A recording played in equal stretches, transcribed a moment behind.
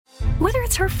Whether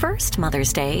it's her first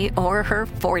Mother's Day or her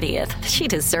 40th, she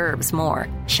deserves more.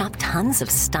 Shop tons of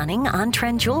stunning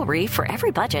on-trend jewelry for every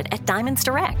budget at Diamonds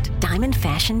Direct. Diamond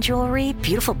fashion jewelry,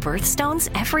 beautiful birthstones,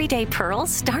 everyday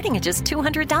pearls starting at just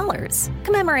 $200.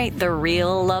 Commemorate the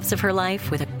real loves of her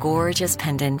life with a gorgeous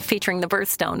pendant featuring the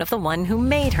birthstone of the one who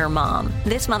made her mom.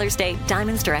 This Mother's Day,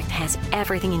 Diamonds Direct has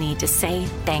everything you need to say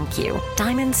thank you.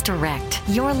 Diamonds Direct.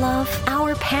 Your love,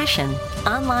 our passion.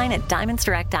 Online at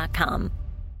diamondsdirect.com.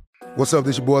 What's up?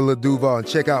 This your boy Lil Duval, and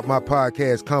check out my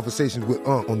podcast, Conversations with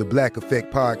Unc, on the Black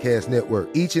Effect Podcast Network.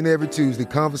 Each and every Tuesday,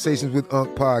 Conversations with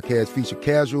Unc podcast feature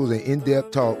casual and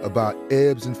in-depth talk about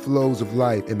ebbs and flows of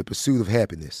life and the pursuit of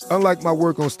happiness. Unlike my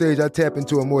work on stage, I tap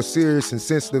into a more serious and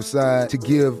sensitive side to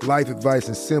give life advice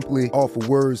and simply offer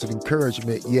words of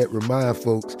encouragement, yet remind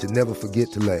folks to never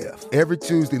forget to laugh. Every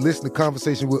Tuesday, listen to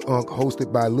Conversations with Unc,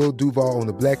 hosted by Lil Duval on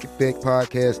the Black Effect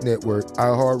Podcast Network,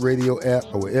 iHeartRadio app,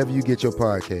 or wherever you get your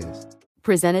podcasts.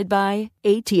 Presented by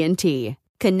AT&T.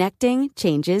 Connecting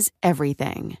changes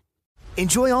everything.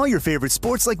 Enjoy all your favorite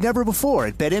sports like never before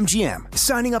at BetMGM.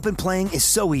 Signing up and playing is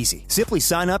so easy. Simply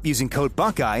sign up using code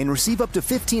Buckeye and receive up to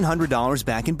 $1,500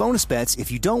 back in bonus bets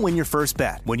if you don't win your first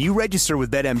bet. When you register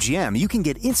with BetMGM, you can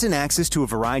get instant access to a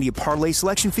variety of parlay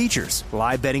selection features,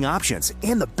 live betting options,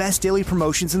 and the best daily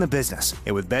promotions in the business.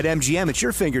 And with BetMGM at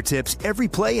your fingertips, every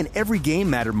play and every game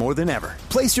matter more than ever.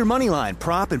 Place your moneyline,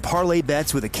 prop, and parlay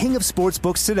bets with the king of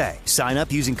sportsbooks today. Sign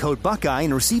up using code Buckeye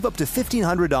and receive up to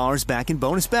 $1,500 back in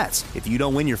bonus bets if you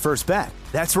don't win your first bet.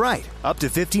 That's right, up to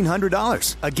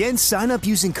 $1,500. Again, sign up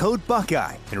using code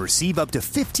Buckeye and receive up to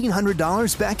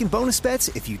 $1,500 back in bonus bets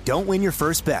if you don't win your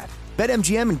first bet.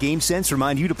 BetMGM and GameSense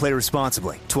remind you to play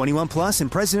responsibly. 21 plus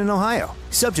and present in Ohio.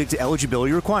 Subject to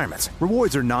eligibility requirements.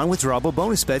 Rewards are non-withdrawable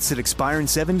bonus bets that expire in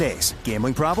 7 days.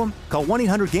 Gambling problem? Call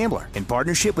 1-800-GAMBLER in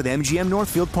partnership with MGM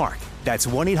Northfield Park. That's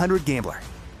 1-800-GAMBLER.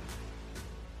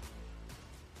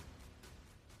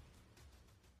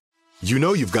 You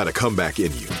know you've got a comeback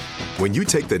in you. When you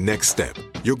take the next step,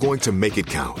 you're going to make it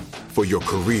count. For your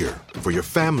career, for your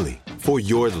family, for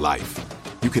your life.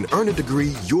 You can earn a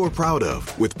degree you're proud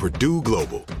of with Purdue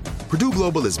Global. Purdue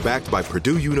Global is backed by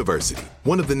Purdue University,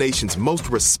 one of the nation's most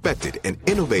respected and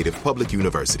innovative public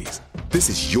universities. This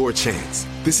is your chance.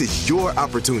 This is your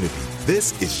opportunity.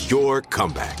 This is your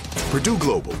comeback. Purdue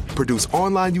Global, Purdue's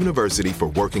online university for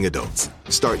working adults.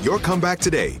 Start your comeback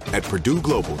today at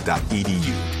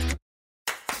purdueglobal.edu.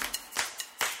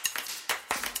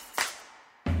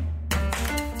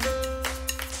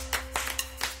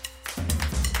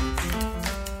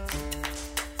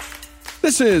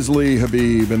 This is Lee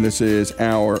Habib, and this is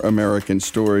Our American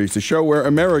Stories, the show where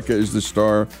America is the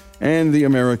star and the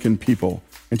American people.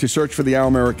 And to search for the Our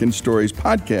American Stories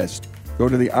podcast, go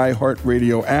to the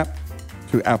iHeartRadio app,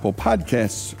 to Apple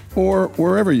Podcasts, or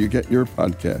wherever you get your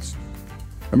podcasts.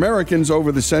 Americans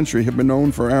over the century have been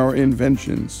known for our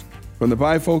inventions. From the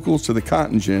bifocals to the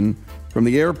cotton gin, from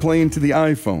the airplane to the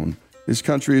iPhone, this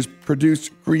country has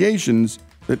produced creations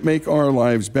that make our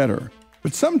lives better.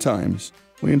 But sometimes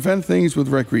we invent things with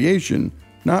recreation,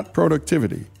 not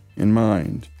productivity, in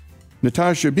mind.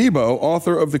 Natasha Bibo,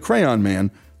 author of The Crayon Man,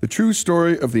 the true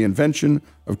story of the invention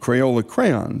of Crayola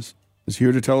crayons, is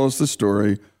here to tell us the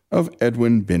story of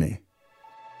Edwin Binney.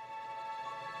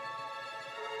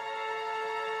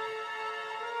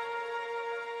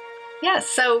 Yes,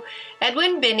 so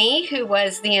Edwin Binney, who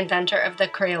was the inventor of the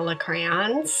Crayola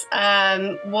crayons,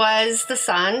 was the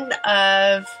son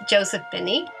of Joseph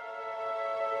Binney.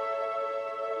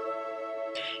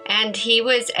 And he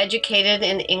was educated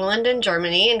in England and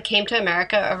Germany and came to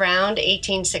America around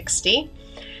 1860.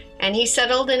 And he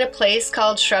settled in a place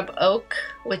called Shrub Oak,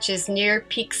 which is near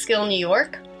Peekskill, New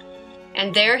York.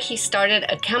 And there he started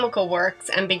a chemical works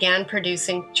and began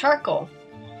producing charcoal.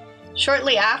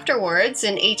 Shortly afterwards,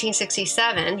 in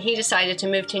 1867, he decided to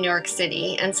move to New York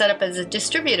City and set up as a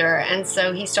distributor. And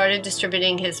so he started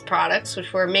distributing his products,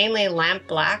 which were mainly lamp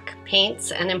black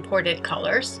paints and imported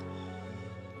colors.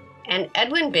 And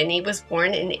Edwin Binney was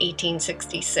born in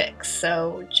 1866,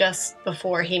 so just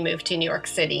before he moved to New York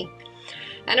City.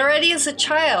 And already as a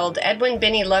child, Edwin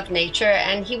Binney loved nature,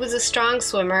 and he was a strong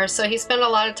swimmer, so he spent a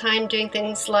lot of time doing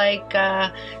things like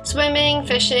swimming,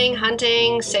 fishing,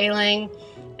 hunting, sailing,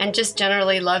 and just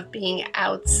generally loved being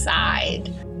outside.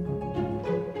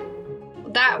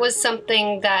 That was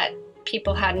something that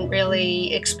people hadn't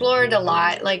really explored a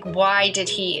lot, like why did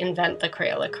he invent the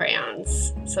Crayola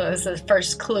crayons? So it was the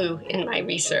first clue in my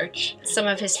research. Some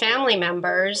of his family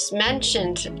members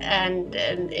mentioned, and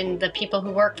the people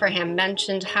who work for him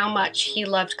mentioned how much he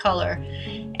loved color.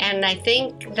 And I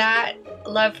think that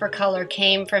love for color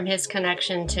came from his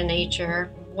connection to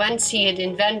nature once he had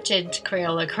invented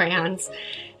Crayola crayons,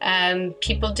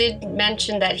 people did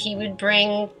mention that he would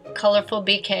bring colorful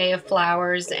bouquet of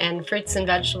flowers and fruits and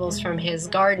vegetables from his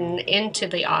garden into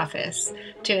the office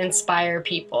to inspire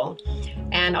people,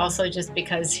 and also just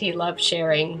because he loved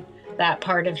sharing that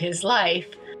part of his life.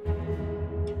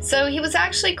 So he was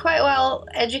actually quite well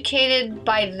educated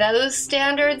by those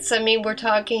standards. I mean, we're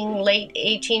talking late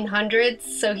 1800s.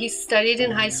 So he studied in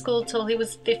high school till he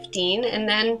was 15. And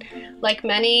then, like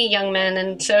many young men,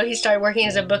 and so he started working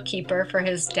as a bookkeeper for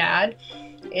his dad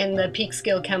in the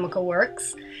Peekskill Chemical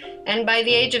Works. And by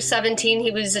the age of 17,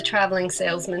 he was a traveling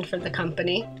salesman for the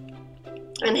company.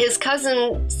 And his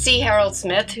cousin, C. Harold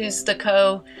Smith, who's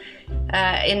the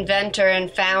inventor and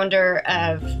founder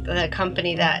of the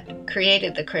company that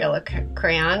created the Crayola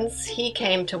crayons, he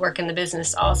came to work in the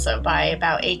business also by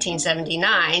about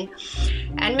 1879.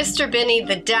 And Mr. Binney,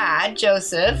 the dad,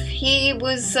 Joseph, he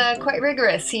was quite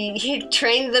rigorous. He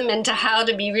trained them into how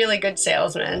to be really good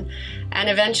salesmen. And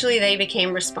eventually they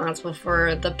became responsible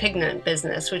for the pigment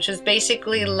business, which was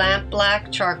basically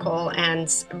lampblack charcoal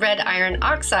and red iron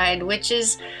oxide, which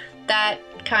is that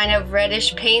kind of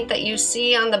reddish paint that you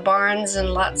see on the barns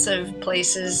in lots of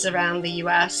places around the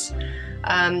U.S.,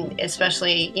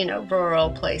 especially,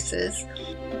 rural places.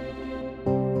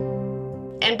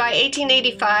 And by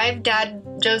 1885, Dad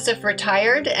Joseph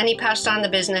retired, and he passed on the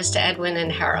business to Edwin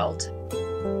and Harold.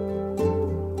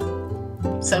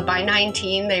 So by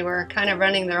 19, they were kind of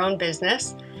running their own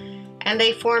business, and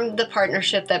they formed the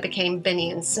partnership that became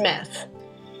Binney and Smith.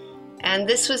 And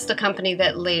this was the company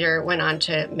that later went on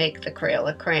to make the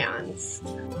Crayola crayons.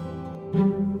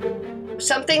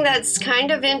 Something that's kind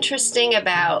of interesting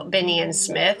about Binney and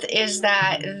Smith is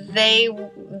that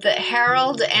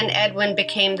Harold and Edwin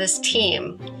became this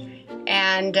team.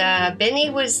 And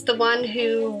Binney was the one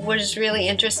who was really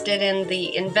interested in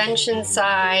the invention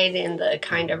side, in the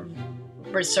kind of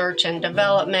research and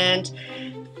development,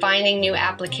 finding new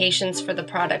applications for the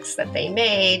products that they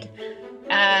made.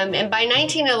 And by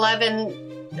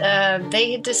 1911,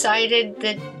 they had decided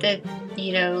that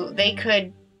they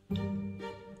could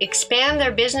expand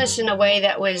their business in a way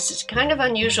that was kind of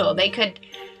unusual. They could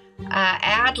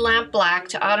add lampblack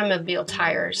to automobile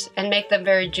tires and make them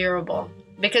very durable.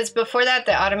 Because before that,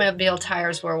 the automobile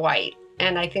tires were white.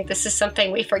 And I think this is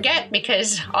something we forget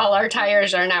because all our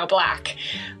tires are now black.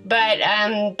 But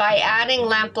by adding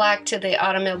lampblack to the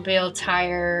automobile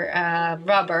tire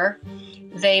rubber,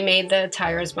 they made the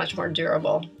tires much more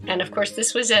durable. And of course,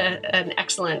 this was an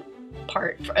excellent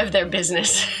part of their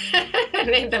business. It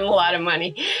made them a lot of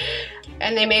money.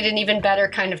 And they made an even better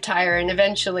kind of tire. And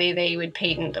eventually they would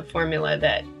patent a formula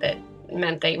that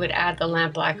meant they would add the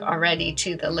lampblack already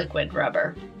to the liquid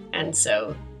rubber. And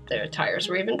so their tires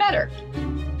were even better.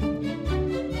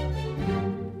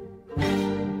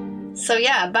 So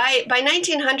yeah, by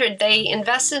 1900, they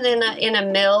invested in a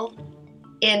mill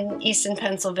in Easton,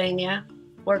 Pennsylvania.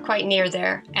 We're quite near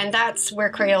there, and that's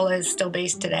where Crayola is still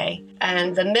based today.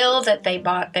 And the mill that they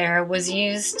bought there was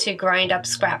used to grind up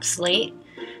scrap slate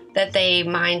that they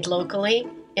mined locally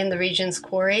in the region's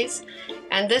quarries.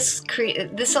 And this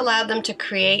allowed them to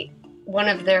create one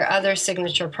of their other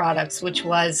signature products, which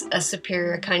was a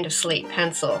superior kind of slate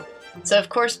pencil. So of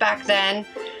course back then,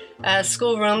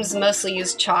 schoolrooms mostly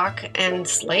used chalk and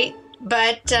slate.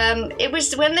 But it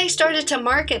was when they started to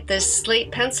market this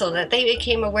slate pencil that they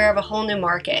became aware of a whole new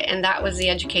market, and that was the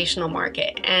educational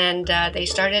market. And they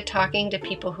started talking to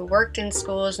people who worked in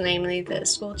schools, namely the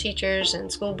school teachers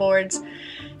and school boards,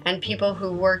 and people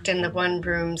who worked in the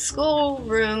one-room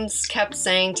schoolrooms kept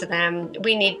saying to them,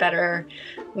 we need better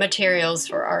materials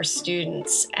for our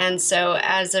students. And so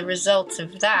as a result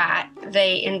of that,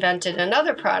 they invented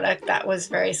another product that was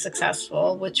very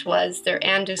successful, which was their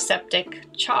antiseptic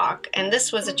chalk. And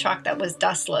this was a chalk that was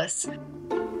dustless.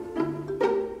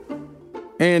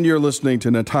 And you're listening to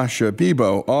Natasha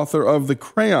Bibo, author of The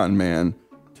Crayon Man,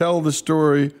 tell the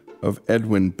story of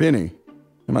Edwin Binney.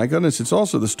 And my goodness, it's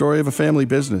also the story of a family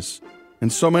business.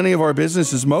 And so many of our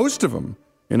businesses, most of them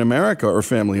in America, are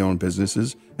family-owned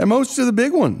businesses, and most of the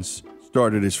big ones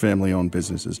started as family-owned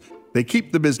businesses. They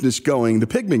keep the business going, the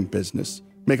pigment business,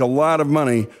 make a lot of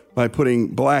money by putting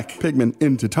black pigment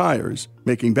into tires,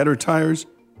 making better tires,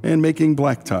 and making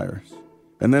black tires.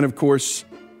 And then, of course,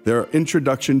 their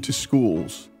introduction to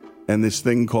schools and this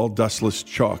thing called dustless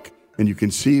chalk. And you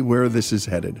can see where this is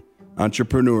headed.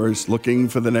 Entrepreneurs looking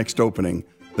for the next opening,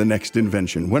 the next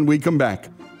invention. When we come back,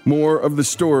 more of the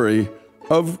story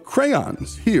of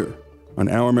crayons here on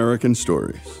Our American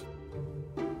Stories.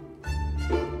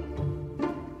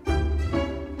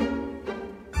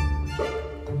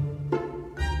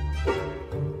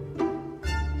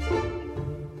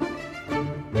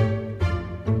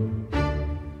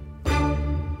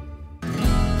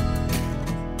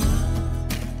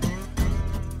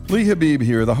 Lee Habib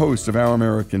here, the host of Our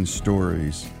American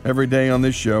Stories. Every day on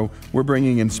this show, we're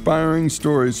bringing inspiring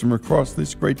stories from across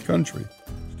this great country.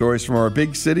 Stories from our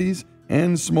big cities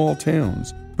and small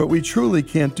towns. But we truly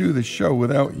can't do this show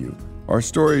without you. Our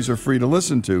stories are free to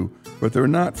listen to, but they're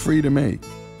not free to make.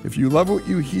 If you love what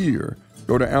you hear,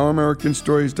 go to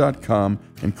OurAmericanStories.com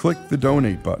and click the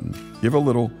donate button. Give a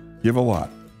little, give a lot.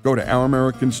 Go to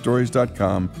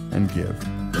OurAmericanStories.com and give.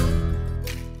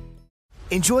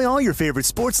 Enjoy all your favorite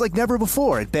sports like never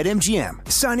before at BetMGM.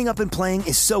 Signing up and playing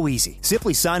is so easy.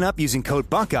 Simply sign up using code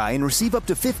Buckeye and receive up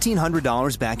to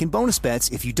 $1,500 back in bonus bets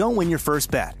if you don't win your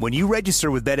first bet. When you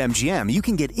register with BetMGM, you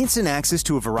can get instant access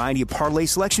to a variety of parlay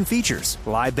selection features,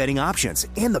 live betting options,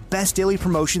 and the best daily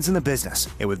promotions in the business.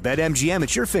 And with BetMGM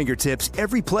at your fingertips,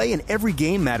 every play and every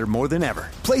game matter more than ever.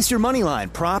 Place your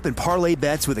moneyline, prop, and parlay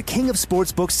bets with the king of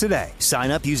sportsbooks today.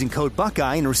 Sign up using code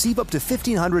Buckeye and receive up to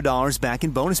 $1,500 back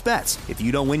in bonus bets if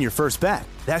you don't win your first bet.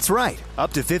 That's right,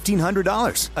 up to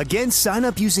 $1,500. Again, sign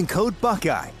up using code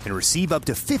Buckeye and receive up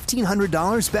to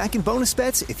 $1,500 back in bonus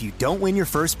bets if you don't win your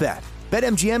first bet.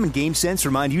 BetMGM and GameSense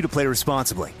remind you to play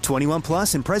responsibly. 21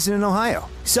 plus and present in Ohio.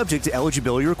 Subject to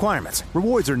eligibility requirements.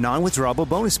 Rewards are non-withdrawable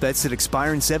bonus bets that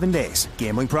expire in 7 days.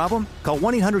 Gambling problem? Call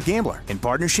 1-800-GAMBLER in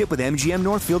partnership with MGM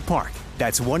Northfield Park.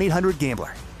 That's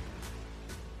 1-800-GAMBLER.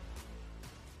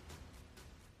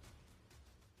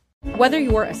 Whether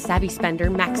you're a savvy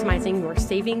spender maximizing your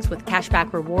savings with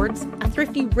cashback rewards, a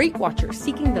thrifty rate watcher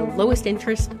seeking the lowest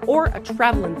interest, or a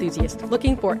travel enthusiast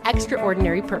looking for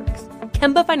extraordinary perks,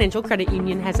 Kemba Financial Credit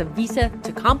Union has a visa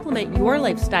to complement your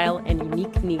lifestyle and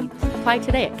unique needs. Apply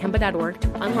today at Kemba.org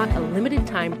to unlock a limited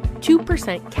time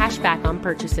 2% cash back on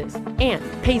purchases and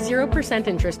pay 0%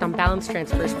 interest on balance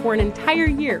transfers for an entire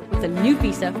year with a new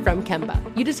visa from Kemba.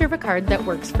 You deserve a card that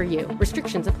works for you.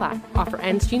 Restrictions apply. Offer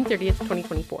ends June 30th,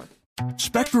 2024.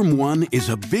 Spectrum One is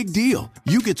a big deal.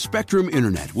 You get Spectrum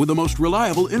Internet with the most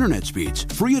reliable internet speeds,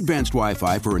 free advanced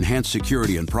Wi-Fi for enhanced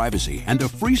security and privacy, and a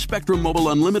free Spectrum Mobile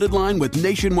Unlimited line with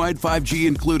nationwide 5G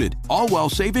included, all while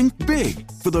saving big.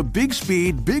 For the big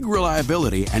speed, big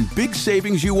reliability, and big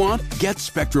savings you want, get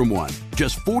Spectrum One.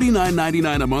 Just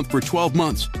 $49.99 a month for 12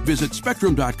 months. Visit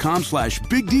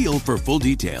spectrum.com/big deal for full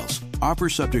details. Offer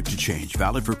subject to change.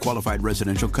 Valid for qualified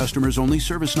residential customers only.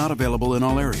 Service not available in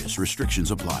all areas. Restrictions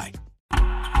apply.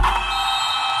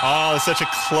 Oh, such a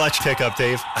clutch pickup,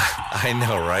 Dave. I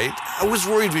know, right? I was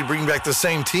worried we'd bring back the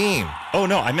same team. Oh,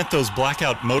 no, I meant those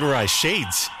blackout motorized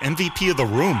shades. MVP of the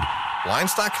room.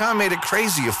 Blinds.com made it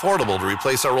crazy affordable to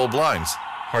replace our old blinds.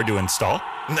 Hard to install?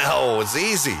 No, it's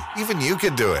easy. Even you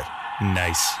could do it.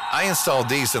 Nice. I installed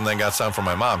these and then got some for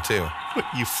my mom, too. What,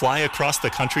 you fly across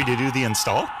the country to do the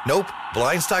install? Nope.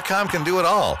 Blinds.com can do it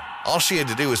all. All she had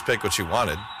to do was pick what she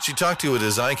wanted. She talked to a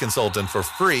design consultant for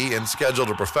free and scheduled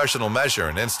a professional measure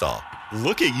and install.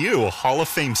 Look at you, Hall of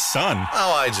Fame son.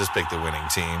 Oh, I just picked the winning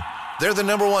team. They're the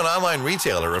 #1 online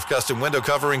retailer of custom window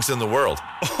coverings in the world.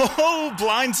 Oh,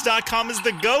 Blinds.com is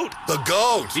the GOAT. The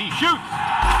GOAT. He shoots.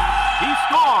 He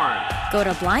scores. Go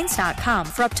to Blinds.com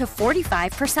for up to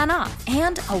 45% off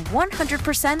and a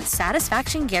 100%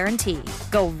 satisfaction guarantee.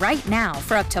 Go right now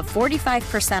for up to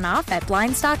 45% off at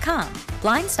Blinds.com.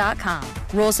 Blinds.com.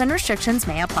 Rules and restrictions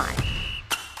may apply.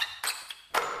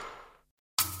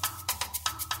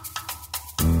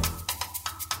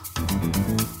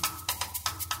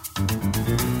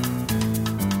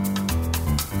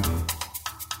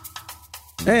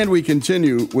 And we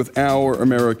continue with Our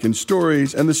American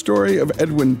Stories and the story of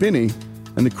Edwin Binney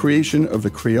and the creation of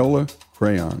the Crayola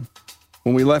crayon.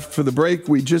 When we left for the break,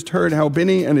 we just heard how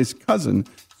Binney and his cousin,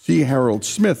 C. Harold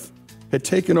Smith, had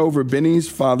taken over Binney's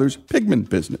father's pigment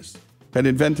business, had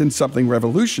invented something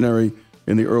revolutionary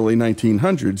in the early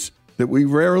 1900s that we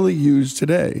rarely use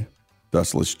today,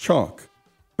 dustless chalk.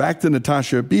 Back to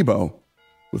Natasha Bebo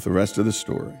with the rest of the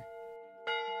story.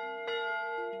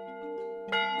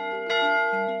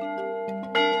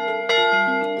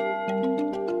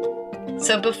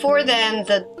 So before then,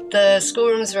 the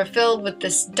schoolrooms were filled with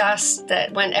this dust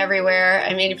that went everywhere.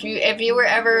 I mean, if you were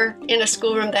ever in a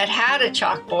schoolroom that had a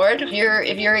chalkboard,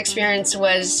 if your experience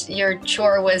was your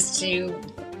chore was to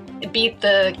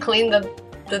clean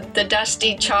the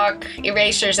dusty chalk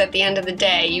erasers at the end of the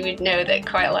day, you would know that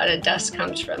quite a lot of dust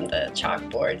comes from the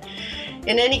chalkboard.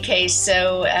 In any case,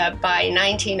 so by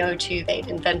 1902, they'd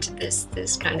invented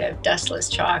this kind of dustless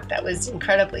chalk that was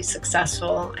incredibly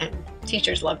successful, and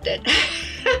teachers loved it,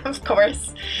 of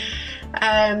course.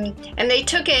 And they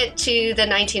took it to the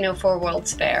 1904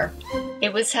 World's Fair.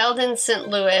 It was held in St.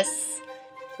 Louis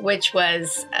which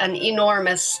was an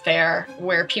enormous fair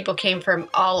where people came from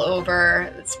all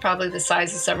over. It's probably the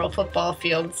size of several football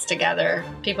fields together.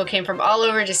 People came from all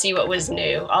over to see what was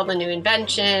new, all the new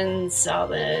inventions, all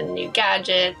the new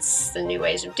gadgets, the new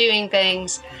ways of doing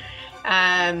things.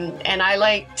 And I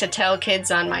like to tell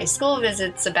kids on my school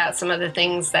visits about some of the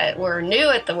things that were new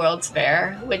at the World's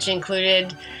Fair, which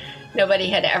included nobody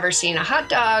had ever seen a hot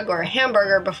dog or a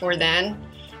hamburger before then,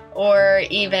 or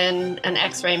even an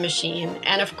X-ray machine.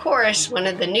 And of course, one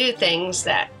of the new things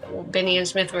that Binney and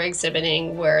Smith were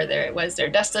exhibiting was their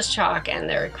dustless chalk and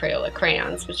their Crayola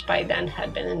crayons, which by then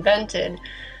had been invented.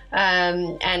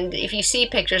 And if you see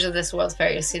pictures of this World's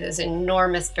Fair, you'll see this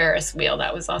enormous Ferris wheel.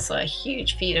 That was also a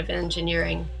huge feat of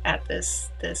engineering at this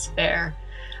fair.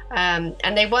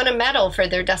 And they won a medal for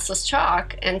their dustless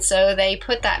chalk, and so they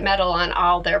put that medal on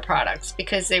all their products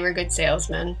because they were good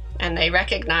salesmen and they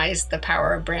recognized the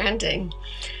power of branding.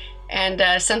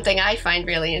 And something I find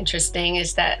really interesting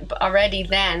is that already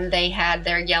then they had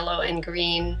their yellow and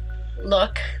green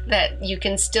look that you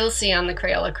can still see on the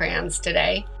Crayola crayons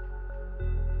today.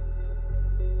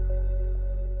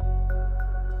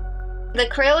 The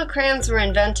Crayola crayons were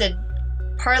invented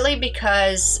partly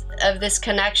because of this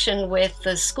connection with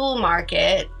the school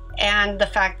market and the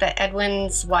fact that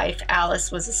Edwin's wife,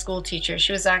 Alice, was a school teacher.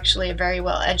 She was actually a very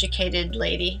well-educated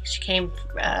lady. She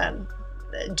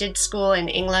did school in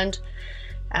England,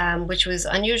 which was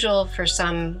unusual for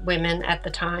some women at the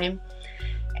time.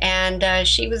 And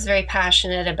she was very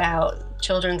passionate about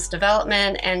children's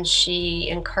development, and she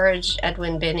encouraged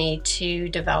Edwin Binney to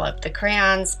develop the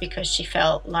crayons because she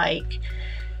felt like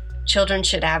children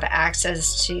should have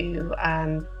access to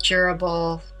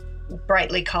durable,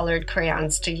 brightly colored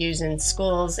crayons to use in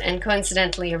schools. And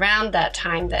coincidentally, around that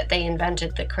time that they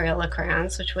invented the Crayola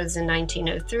crayons, which was in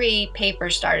 1903, paper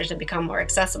started to become more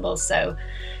accessible, so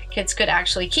kids could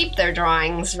actually keep their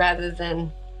drawings rather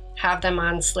than have them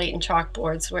on slate and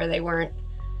chalkboards where they weren't,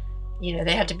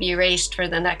 they had to be erased for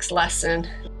the next lesson.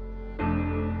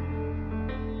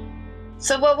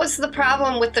 So what was the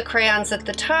problem with the crayons at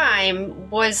the time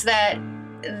was that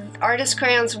artist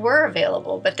crayons were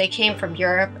available, but they came from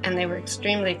Europe and they were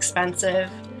extremely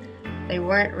expensive. They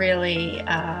weren't really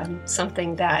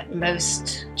something that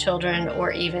most children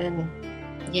or even,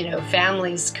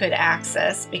 families could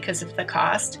access because of the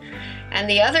cost. And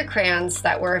the other crayons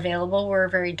that were available were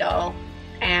very dull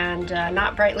and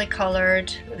not brightly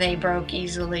colored. They broke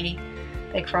easily,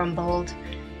 they crumbled.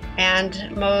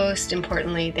 And most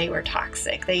importantly, they were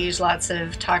toxic. They used lots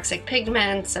of toxic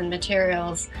pigments and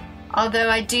materials. Although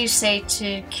I do say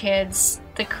to kids,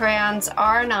 the crayons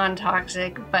are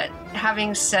non-toxic, but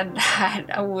having said that,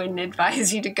 I wouldn't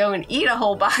advise you to go and eat a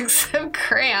whole box of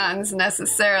crayons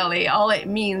necessarily. All it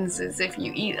means is if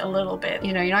you eat a little bit,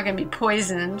 you're not going to be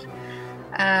poisoned.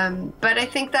 But I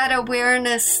think that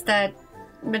awareness that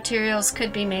materials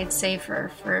could be made safer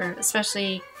for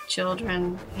especially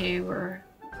children who were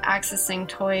accessing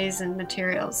toys and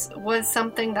materials was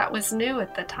something that was new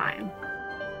at the time.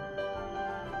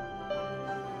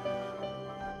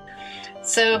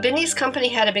 So Binney's company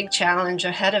had a big challenge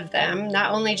ahead of them.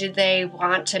 Not only did they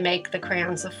want to make the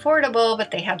crayons affordable,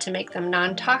 but they had to make them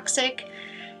non-toxic,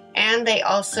 and they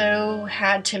also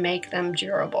had to make them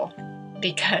durable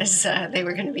because they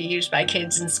were going to be used by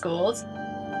kids in schools.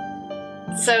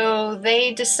 So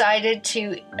they decided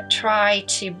to try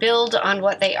to build on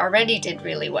what they already did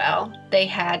really well. They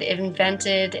had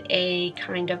invented a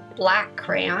kind of black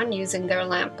crayon using their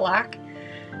lamp black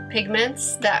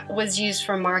pigments that was used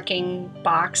for marking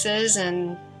boxes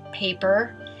and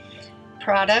paper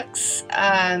products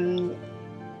and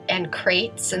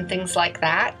crates and things like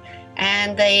that.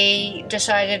 And they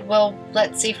decided, well,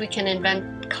 let's see if we can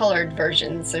invent colored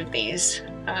versions of these.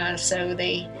 So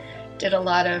they did a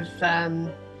lot of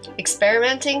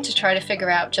experimenting to try to figure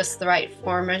out just the right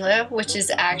formula, which is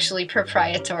actually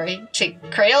proprietary to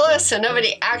Crayola, so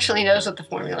nobody actually knows what the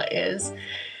formula is.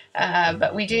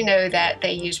 But we do know that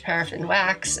they used paraffin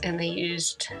wax and they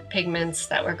used pigments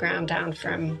that were ground down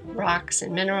from rocks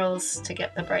and minerals to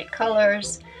get the bright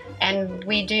colors. And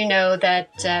we do know that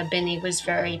Binney was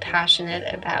very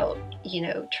passionate about,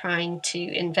 trying to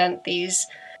invent these.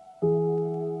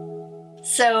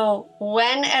 So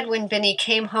when Edwin Binney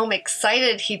came home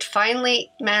excited he'd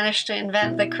finally managed to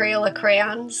invent the Crayola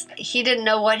crayons, he didn't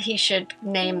know what he should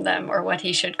name them or what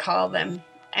he should call them.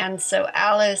 And so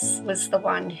Alice was the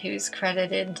one who's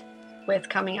credited with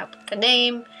coming up with the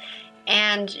name,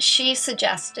 and she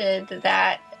suggested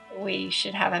that we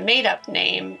should have a made-up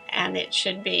name, and it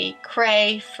should be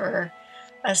Cray for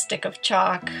a stick of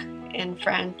chalk in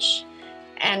French,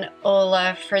 and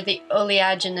Ola for the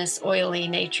oleaginous, oily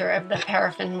nature of the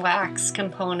paraffin wax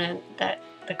component that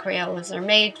the Crayolas are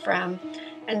made from.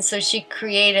 And so she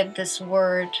created this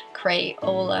word,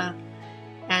 Crayola,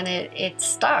 and it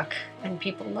stuck, and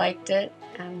people liked it,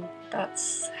 and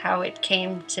that's how it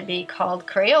came to be called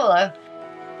Crayola.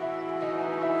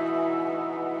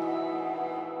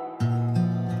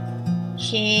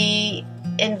 He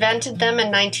invented them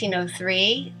in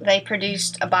 1903. They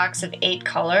produced a box of 8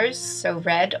 colors, so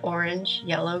red, orange,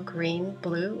 yellow, green,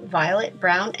 blue, violet,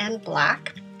 brown, and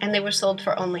black. And they were sold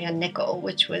for only a nickel,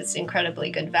 which was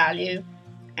incredibly good value.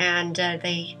 And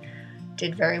they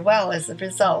did very well as a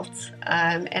result.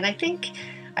 And I think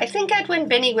Edwin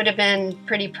Binney would have been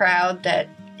pretty proud that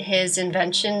his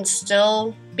invention's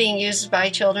still being used by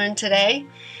children today.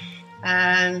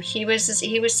 He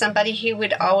was somebody who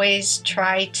would always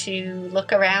try to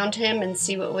look around him and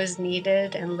see what was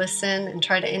needed and listen and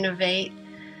try to innovate.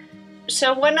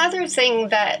 So one other thing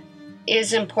that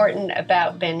is important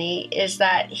about Binney is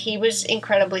that he was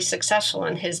incredibly successful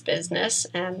in his business,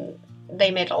 and they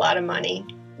made a lot of money,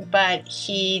 but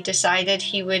he decided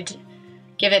he would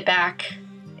give it back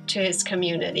to his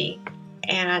community.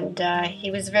 And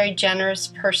he was a very generous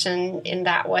person in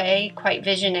that way, quite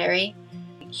visionary.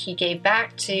 He gave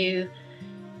back to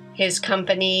his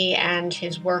company and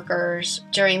his workers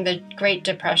during the Great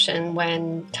Depression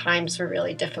when times were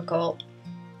really difficult.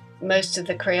 Most of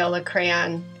the Crayola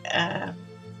Crayon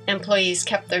employees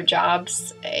kept their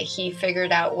jobs. He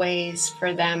figured out ways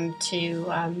for them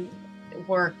to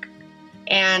work,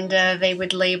 and they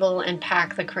would label and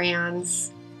pack the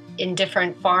crayons in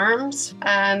different farms,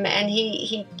 and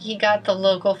he got the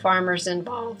local farmers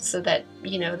involved so that,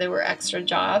 you know, there were extra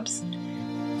jobs.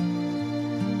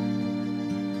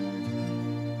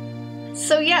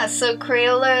 So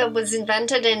Crayola was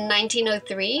invented in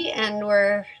 1903, and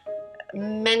we're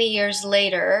many years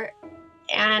later,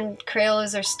 and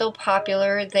Crayolas are still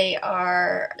popular. They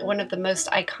are one of the most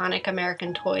iconic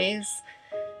American toys,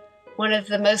 one of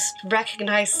the most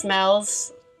recognized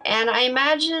smells, and I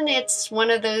imagine it's one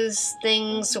of those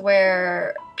things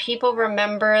where people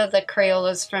remember the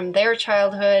Crayolas from their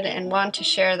childhood and want to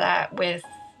share that with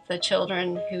the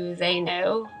children who they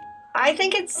know. I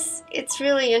think it's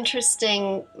really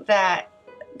interesting that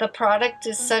the product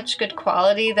is such good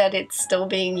quality that it's still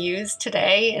being used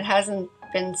today. It hasn't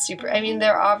been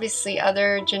there are obviously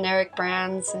other generic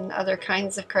brands and other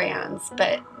kinds of crayons,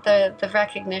 but the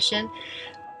recognition,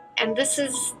 and this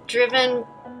is driven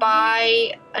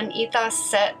by an ethos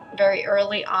set very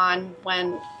early on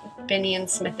when Binney and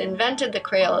Smith invented the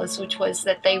Crayolas, which was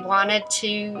that they wanted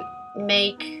to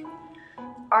make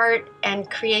art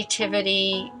and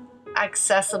creativity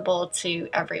accessible to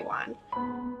everyone.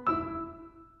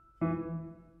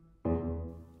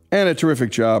 And a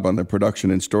terrific job on the production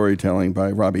and storytelling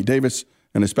by Robbie Davis,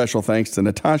 and a special thanks to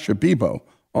Natasha Bebo,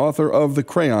 author of The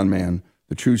Crayon Man,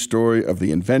 the true story of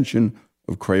the invention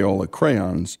of Crayola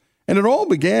crayons. And it all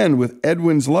began with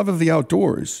Edwin's love of the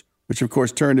outdoors, which of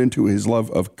course turned into his love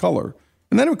of color.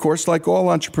 And then, of course, like all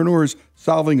entrepreneurs,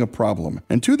 solving a problem.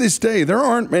 And to this day, there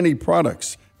aren't many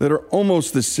products that are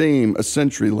almost the same a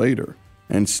century later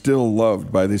and still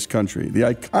loved by this country. The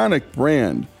iconic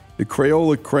brand, the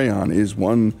Crayola Crayon, is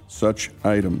one such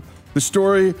item. The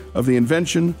story of the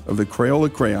invention of the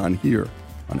Crayola Crayon here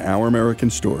on Our American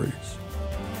Stories.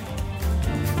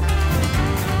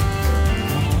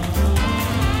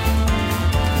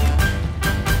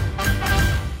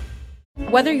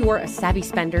 Whether you're a savvy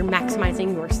spender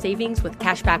maximizing your savings with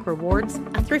cashback rewards,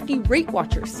 a thrifty rate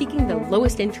watcher seeking the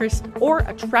lowest interest, or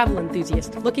a travel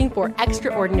enthusiast looking for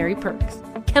extraordinary perks,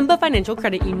 Kemba Financial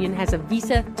Credit Union has a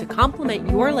visa to complement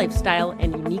your lifestyle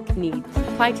and unique needs.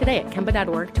 Apply today at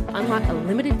Kemba.org to unlock a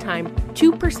limited-time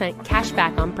 2% cash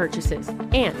back on purchases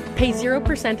and pay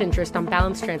 0% interest on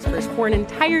balance transfers for an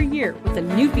entire year with a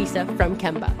new visa from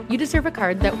Kemba. You deserve a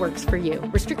card that works for you.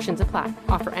 Restrictions apply.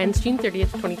 Offer ends June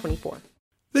 30th, 2024.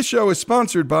 This show is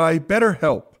sponsored by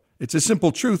BetterHelp. It's a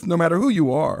simple truth, no matter who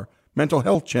you are. Mental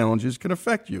health challenges can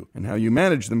affect you, and how you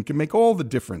manage them can make all the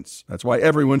difference. That's why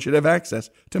everyone should have access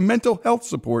to mental health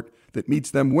support that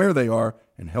meets them where they are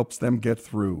and helps them get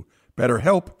through.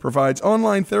 BetterHelp provides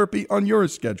online therapy on your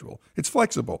schedule. It's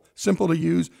flexible, simple to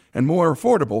use, and more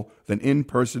affordable than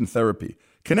in-person therapy.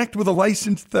 Connect with a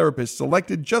licensed therapist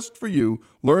selected just for you.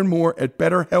 Learn more at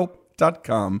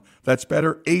BetterHelp.com. That's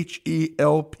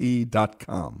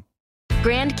BetterHelp.com.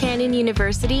 Grand Canyon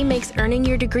University makes earning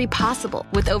your degree possible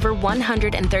with over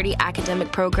 130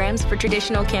 academic programs for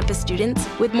traditional campus students,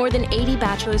 with more than 80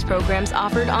 bachelor's programs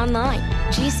offered online.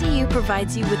 GCU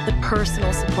provides you with the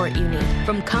personal support you need,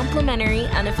 from complimentary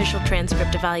unofficial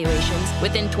transcript evaluations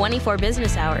within 24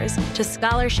 business hours to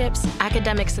scholarships,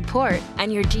 academic support,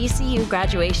 and your GCU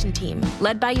graduation team,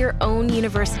 led by your own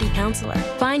university counselor.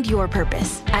 Find your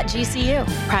purpose at GCU.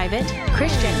 Private,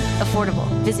 Christian, affordable.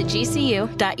 Visit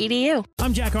gcu.edu.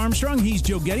 I'm Jack Armstrong. He's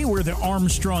Joe Getty. We're the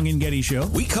Armstrong and Getty Show.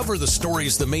 We cover the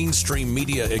stories the mainstream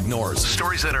media ignores.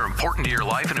 Stories that are important to your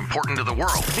life and important to the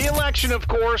world. The election, of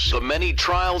course. The many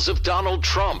trials of Donald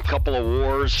Trump. Couple of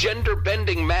wars.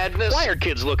 Gender-bending madness. Why are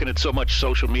kids looking at so much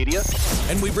social media?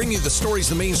 And we bring you the stories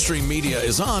the mainstream media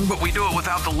is on, but we do it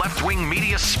without the left-wing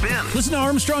media spin. Listen to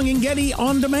Armstrong and Getty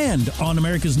on demand on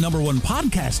America's #1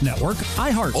 podcast network,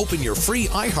 iHeart. Open your free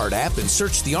iHeart app and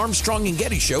search The Armstrong and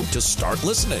Getty Show to start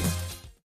listening.